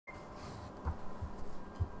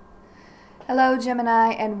Hello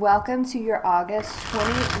Gemini, and welcome to your August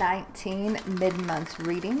 2019 mid-month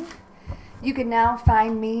reading. You can now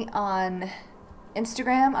find me on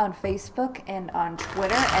Instagram, on Facebook, and on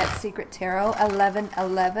Twitter at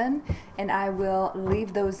SecretTarot1111, and I will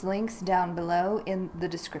leave those links down below in the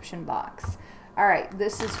description box. Alright,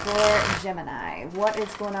 this is for Gemini. What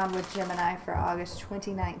is going on with Gemini for August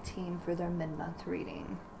 2019 for their mid-month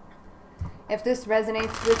reading? If this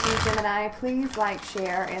resonates with you, Gemini, please like,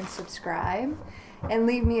 share, and subscribe. And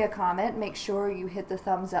leave me a comment. Make sure you hit the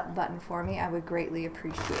thumbs up button for me. I would greatly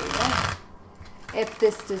appreciate it. If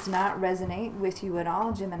this does not resonate with you at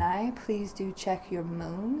all, Gemini, please do check your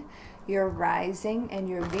moon, your rising, and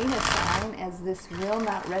your Venus sign, as this will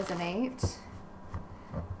not resonate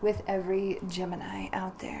with every Gemini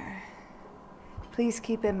out there. Please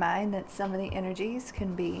keep in mind that some of the energies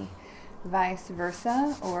can be vice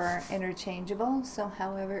versa or interchangeable, so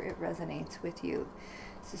however it resonates with you.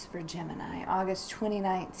 This is for Gemini, August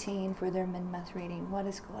 2019 for their mid-month reading. What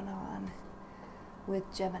is going on with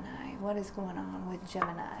Gemini? What is going on with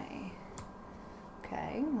Gemini?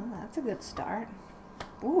 Okay, well, that's a good start.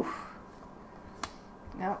 Ooh.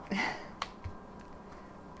 Nope.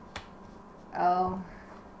 Oh.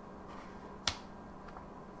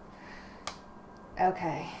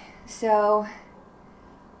 Okay, so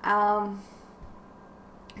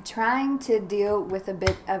trying to deal with a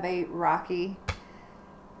bit of a rocky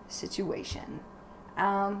situation.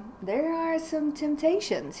 There are some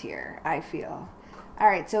temptations here, I feel.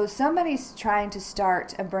 Alright, so somebody's trying to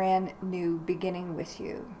start a brand new beginning with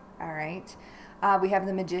you. Alright, we have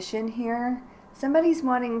the Magician here. Somebody's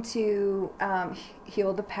wanting to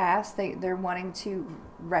heal the past. They're wanting to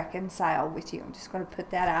reconcile with you. I'm just going to put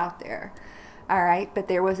that out there. All right, but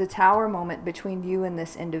there was a tower moment between you and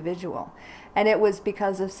this individual, and it was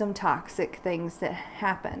because of some toxic things that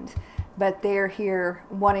happened. But they're here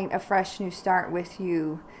wanting a fresh new start with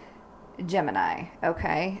you, Gemini.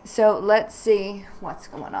 Okay, so let's see what's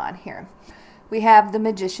going on here. We have the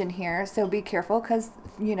Magician here, so be careful, because,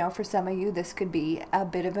 you know, for some of you, this could be a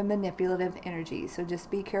bit of a manipulative energy, so just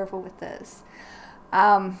be careful with this.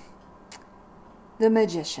 The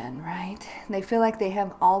Magician, right? They feel like they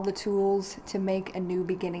have all the tools to make a new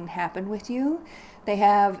beginning happen with you. They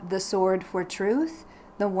have the Sword for truth,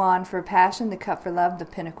 the Wand for passion, the Cup for love, the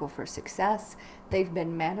Pentacle for success. They've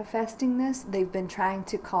been manifesting this. They've been trying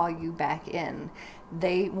to call you back in.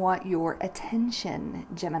 They want your attention,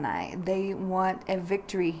 Gemini. They want a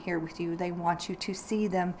victory here with you. They want you to see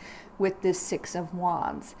them with this Six of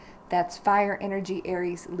Wands. That's fire energy,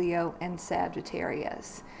 Aries, Leo, and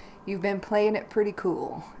Sagittarius. You've been playing it pretty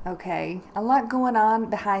cool, okay? A lot going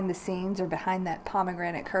on behind the scenes or behind that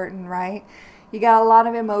pomegranate curtain, right? You got a lot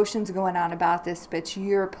of emotions going on about this, but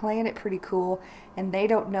you're playing it pretty cool, and they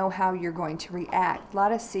don't know how you're going to react. A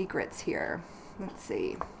lot of secrets here. Let's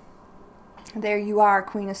see. There you are,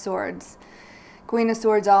 Queen of Swords. Queen of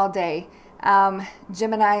Swords all day.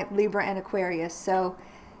 Gemini, Libra, and Aquarius. So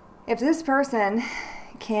if this person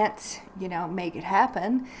can't, you know, make it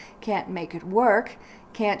happen, can't make it work,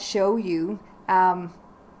 can't show you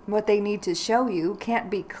what they need to show you,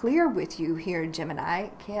 can't be clear with you here, Gemini,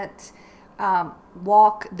 can't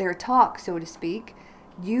walk their talk, so to speak,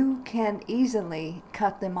 you can easily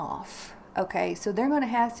cut them off. Okay, so they're going to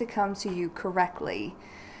have to come to you correctly,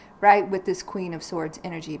 right, with this Queen of Swords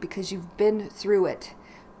energy, because you've been through it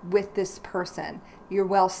with this person. You're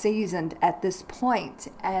well seasoned at this point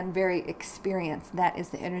and very experienced. That is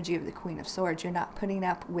the energy of the Queen of Swords. You're not putting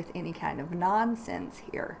up with any kind of nonsense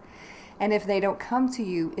here. And if they don't come to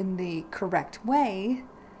you in the correct way,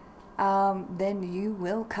 then you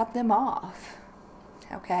will cut them off.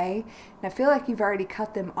 Okay? And I feel like you've already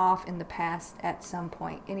cut them off in the past at some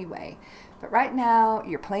point anyway. But right now,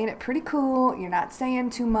 you're playing it pretty cool. You're not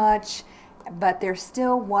saying too much, but they're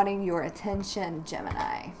still wanting your attention,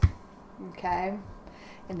 Gemini. Okay?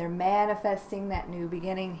 And they're manifesting that new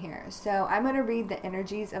beginning here. So I'm going to read the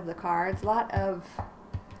energies of the cards. A lot of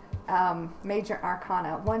major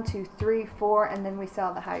arcana. 1, 2, 3, 4, and then we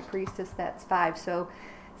saw the High Priestess. That's 5. So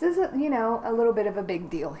this is, you know, a little bit of a big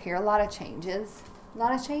deal here. A lot of changes. A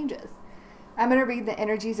lot of changes. I'm going to read the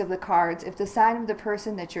energies of the cards. If the sign of the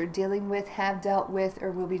person that you're dealing with, have dealt with,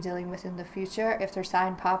 or will be dealing with in the future, if their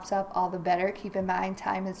sign pops up, all the better. Keep in mind,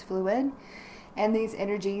 time is fluid, and these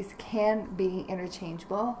energies can be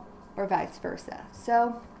interchangeable or vice versa.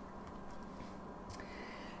 So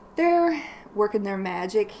they're working their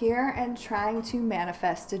magic here and trying to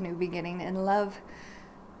manifest a new beginning in love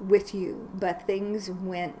with you, but things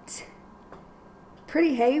went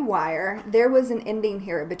pretty haywire. There was an ending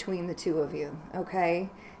here between the two of you, okay?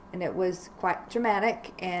 And it was quite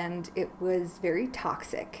dramatic, and it was very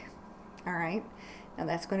toxic. All right. Now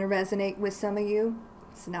that's going to resonate with some of you.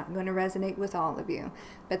 It's not going to resonate with all of you.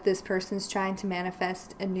 But this person's trying to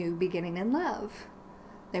manifest a new beginning in love.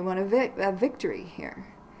 They want a victory here.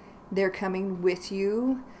 They're coming with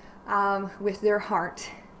you with their heart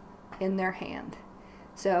in their hand.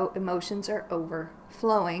 So emotions are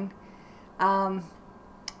overflowing.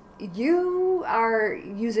 You are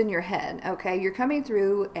using your head, okay? You're coming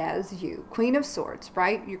through as you. Queen of Swords,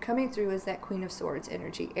 right? You're coming through as that Queen of Swords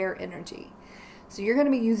energy, air energy. So you're going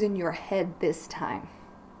to be using your head this time.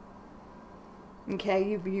 Okay,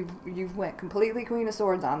 you've went completely Queen of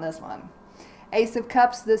Swords on this one. Ace of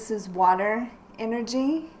Cups, this is water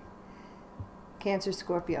energy. Cancer,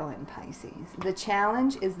 Scorpio, and Pisces. The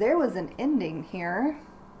challenge is there was an ending here.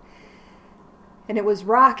 And it was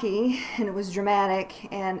rocky, and it was dramatic,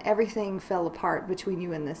 and everything fell apart between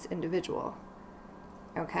you and this individual.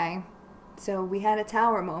 Okay? So we had a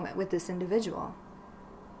tower moment with this individual.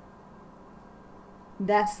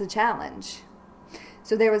 That's the challenge.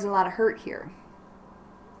 So there was a lot of hurt here.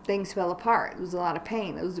 Things fell apart. There was a lot of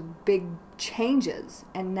pain. There was big changes.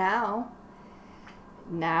 And now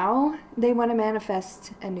they want to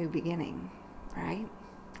manifest a new beginning, right?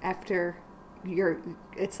 After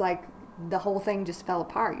it's like the whole thing just fell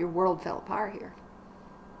apart. Your world fell apart here,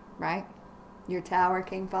 right? Your tower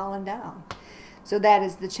came falling down. So that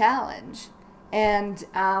is the challenge. And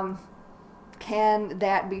can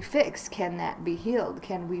that be fixed? Can that be healed?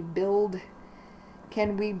 Can we build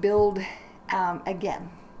again?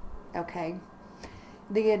 Okay.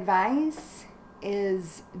 The advice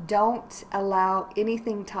is don't allow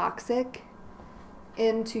anything toxic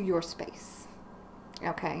into your space.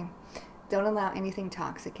 Okay. Don't allow anything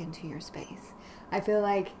toxic into your space. I feel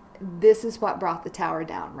like this is what brought the tower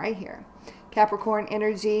down right here. Capricorn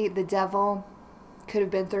energy, the devil, could have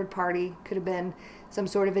been third party, could have been some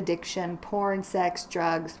sort of addiction, porn, sex,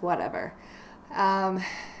 drugs, whatever.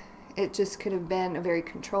 It just could have been a very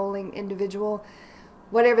controlling individual.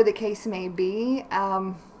 Whatever the case may be,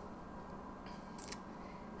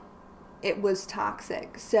 it was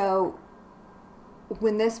toxic. So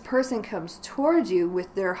when this person comes towards you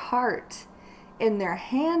with their heart in their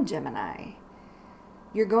hand, Gemini,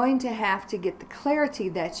 you're going to have to get the clarity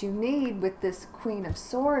that you need with this Queen of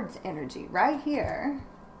Swords energy right here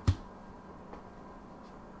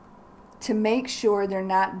to make sure they're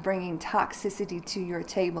not bringing toxicity to your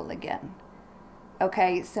table again.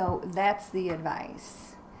 Okay, so that's the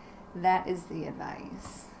advice. That is the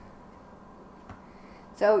advice.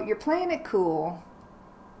 So you're playing it cool.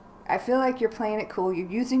 I feel like you're playing it cool. You're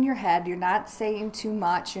using your head. You're not saying too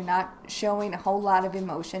much. You're not showing a whole lot of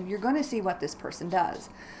emotion. You're going to see what this person does.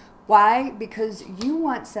 Why? Because you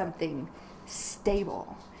want something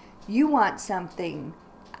stable. You want something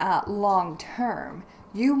long-term.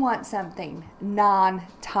 You want something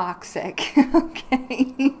non-toxic.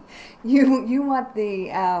 Okay? You want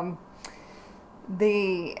that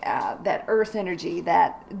earth energy,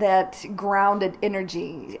 that grounded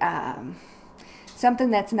energy,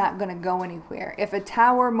 something that's not going to go anywhere. If a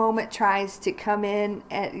tower moment tries to come in,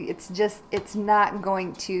 it's not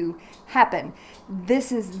going to happen.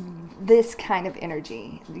 This is this kind of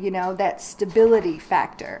energy, that stability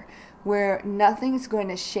factor where nothing's going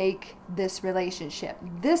to shake this relationship.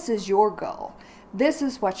 This is your goal. This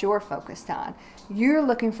is what you're focused on. You're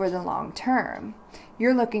looking for the long term.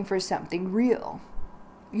 You're looking for something real.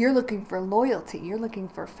 You're looking for loyalty. You're looking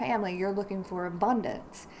for family. You're looking for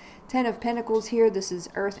abundance. 10 of Pentacles here. This is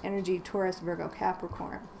Earth energy, Taurus, Virgo,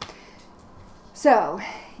 Capricorn. So,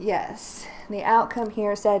 yes, the outcome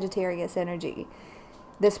here, Sagittarius energy.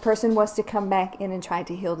 This person wants to come back in and try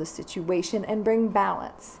to heal the situation and bring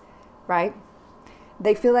balance, right?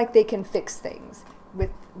 They feel like they can fix things with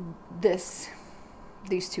these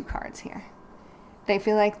two cards here. They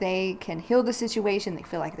feel like they can heal the situation. They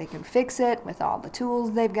feel like they can fix it with all the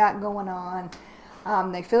tools they've got going on.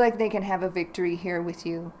 They feel like they can have a victory here with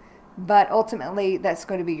you. But ultimately, that's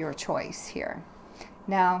going to be your choice here.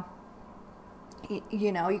 Now,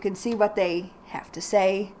 you can see what they have to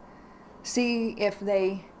say. See if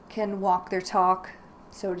they can walk their talk,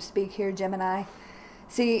 so to speak here, Gemini.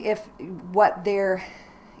 See if what their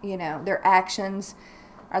actions,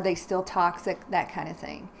 are they still toxic, that kind of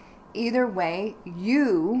thing. Either way,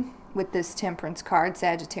 you, with this Temperance card,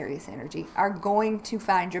 Sagittarius energy, are going to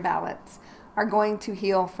find your balance, are going to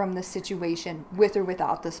heal from the situation with or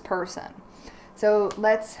without this person. So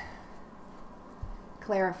let's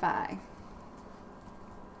clarify.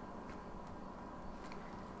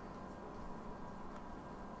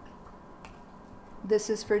 This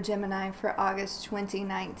is for Gemini for August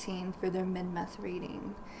 2019 for their mid-month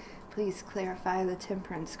reading. Please clarify the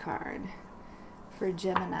Temperance card for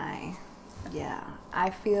Gemini. Yeah, I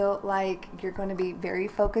feel like you're going to be very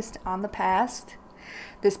focused on the past.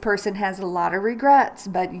 This person has a lot of regrets,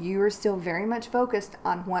 but you are still very much focused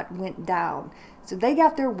on what went down. So they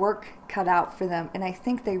got their work cut out for them, and I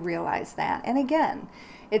think they realize that. And again,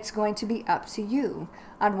 it's going to be up to you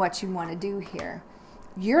on what you want to do here.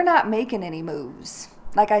 You're not making any moves.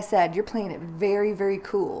 Like I said, you're playing it very, very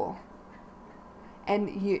cool. And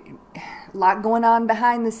a lot going on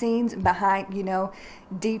behind the scenes,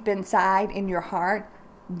 deep inside in your heart,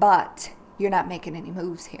 but you're not making any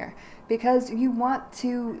moves here because you want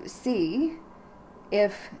to see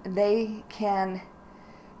if they can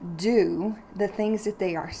do the things that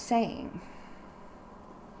they are saying.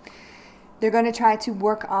 They're going to try to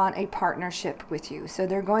work on a partnership with you. So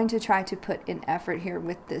they're going to try to put in effort here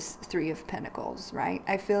with this Three of Pentacles, right?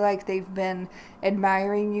 I feel like they've been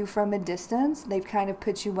admiring you from a distance. They've kind of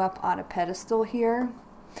put you up on a pedestal here.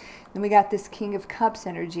 Then we got this King of Cups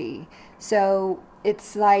energy. So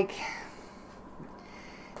it's like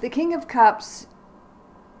the King of Cups,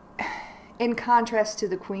 in contrast to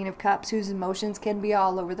the Queen of Cups, whose emotions can be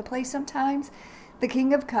all over the place sometimes, the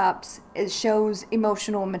King of Cups shows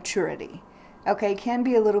emotional maturity. Okay, can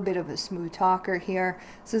be a little bit of a smooth talker here.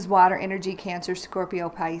 This is water energy, Cancer, Scorpio,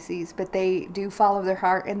 Pisces, but they do follow their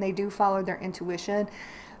heart and they do follow their intuition.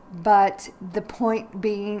 But the point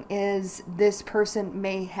being is this person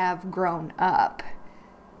may have grown up,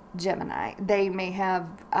 Gemini. They may have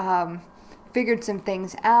figured some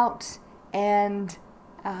things out and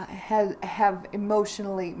have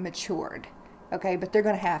emotionally matured. Okay, but they're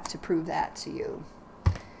going to have to prove that to you.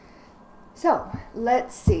 So,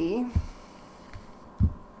 let's see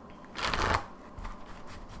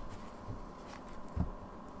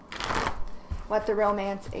what the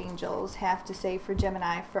romance angels have to say for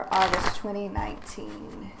Gemini for August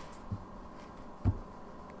 2019.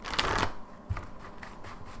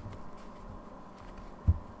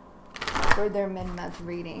 For their mid-month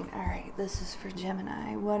reading. All right, this is for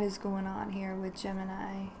Gemini. What is going on here with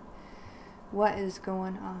Gemini? What is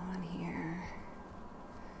going on here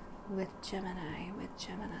with Gemini?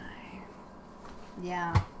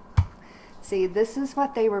 Yeah. See, this is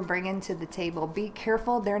what they were bringing to the table. Be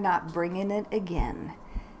careful they're not bringing it again,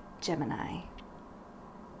 Gemini.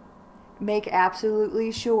 Make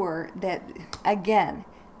absolutely sure that, again,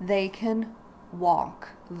 they can walk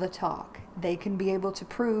the talk. They can be able to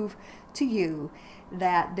prove to you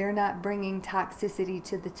that they're not bringing toxicity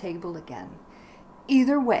to the table again.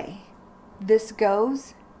 Either way this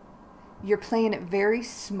goes, you're playing it very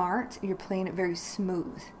smart, you're playing it very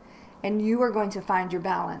smooth, and you are going to find your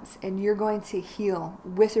balance, and you're going to heal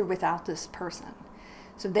with or without this person.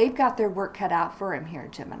 So they've got their work cut out for him here,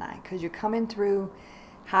 Gemini, because you're coming through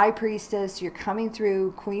High Priestess, you're coming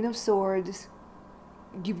through Queen of Swords.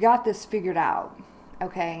 You've got this figured out,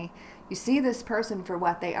 okay? You see this person for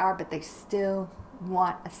what they are, but they still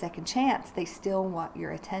want a second chance. They still want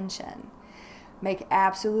your attention. Make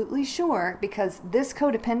absolutely sure, because this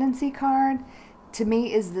codependency card to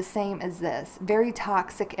me is the same as this. Very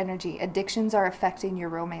toxic energy. Addictions are affecting your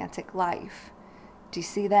romantic life. Do you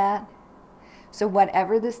see that? So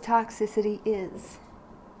whatever this toxicity is,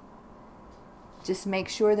 just make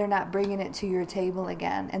sure they're not bringing it to your table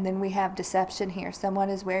again. And then we have deception here. Someone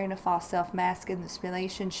is wearing a false self mask in this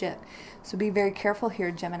relationship. So be very careful here,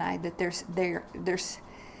 Gemini, that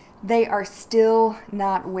they are still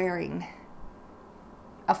not wearing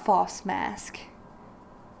a false mask.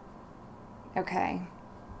 Okay,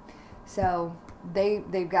 so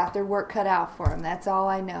they've got their work cut out for them. That's all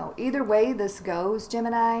I know. Either way this goes,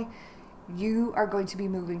 Gemini, you are going to be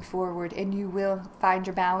moving forward, and you will find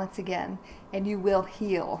your balance again, and you will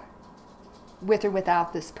heal with or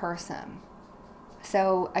without this person.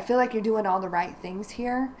 So I feel like you're doing all the right things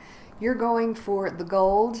here. You're going for the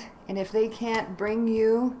gold, and if they can't bring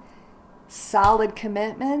you solid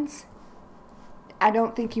commitments, I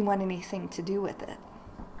don't think you want anything to do with it.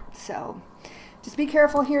 So just be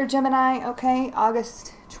careful here, Gemini, okay?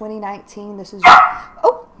 August 2019, this is your...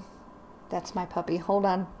 Oh, that's my puppy. Hold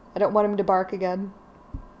on. I don't want him to bark again.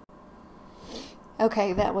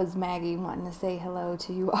 Okay, that was Maggie wanting to say hello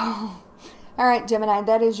to you all. All right, Gemini,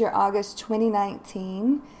 that is your August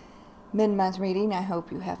 2019 mid-month reading. I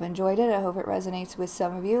hope you have enjoyed it. I hope it resonates with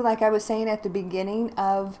some of you. Like I was saying at the beginning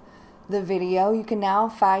of the video, you can now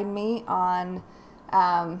find me on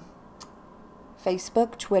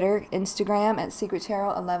Facebook, Twitter, Instagram at Secret Tarot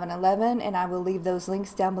 1111, and I will leave those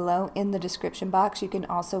links down below in the description box. You can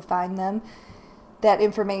also find that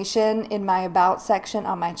information in my About section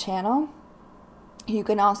on my channel. You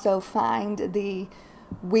can also find the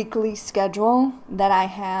weekly schedule that I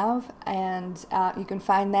have, and you can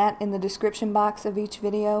find that in the description box of each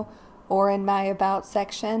video or in my About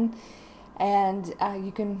section. And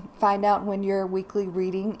you can find out when your weekly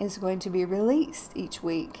reading is going to be released each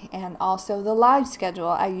week. And also the live schedule.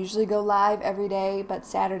 I usually go live every day, but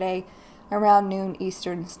Saturday around noon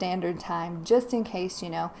Eastern Standard Time, just in case,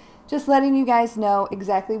 just letting you guys know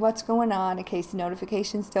exactly what's going on in case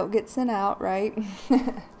notifications don't get sent out, right?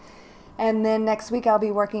 And then next week I'll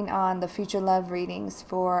be working on the future love readings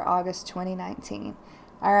for August 2019.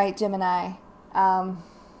 All right, Gemini.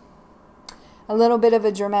 A little bit of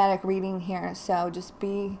a dramatic reading here, so just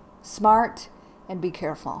be smart and be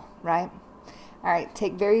careful, right? All right,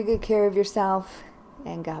 take very good care of yourself,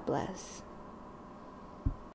 and God bless.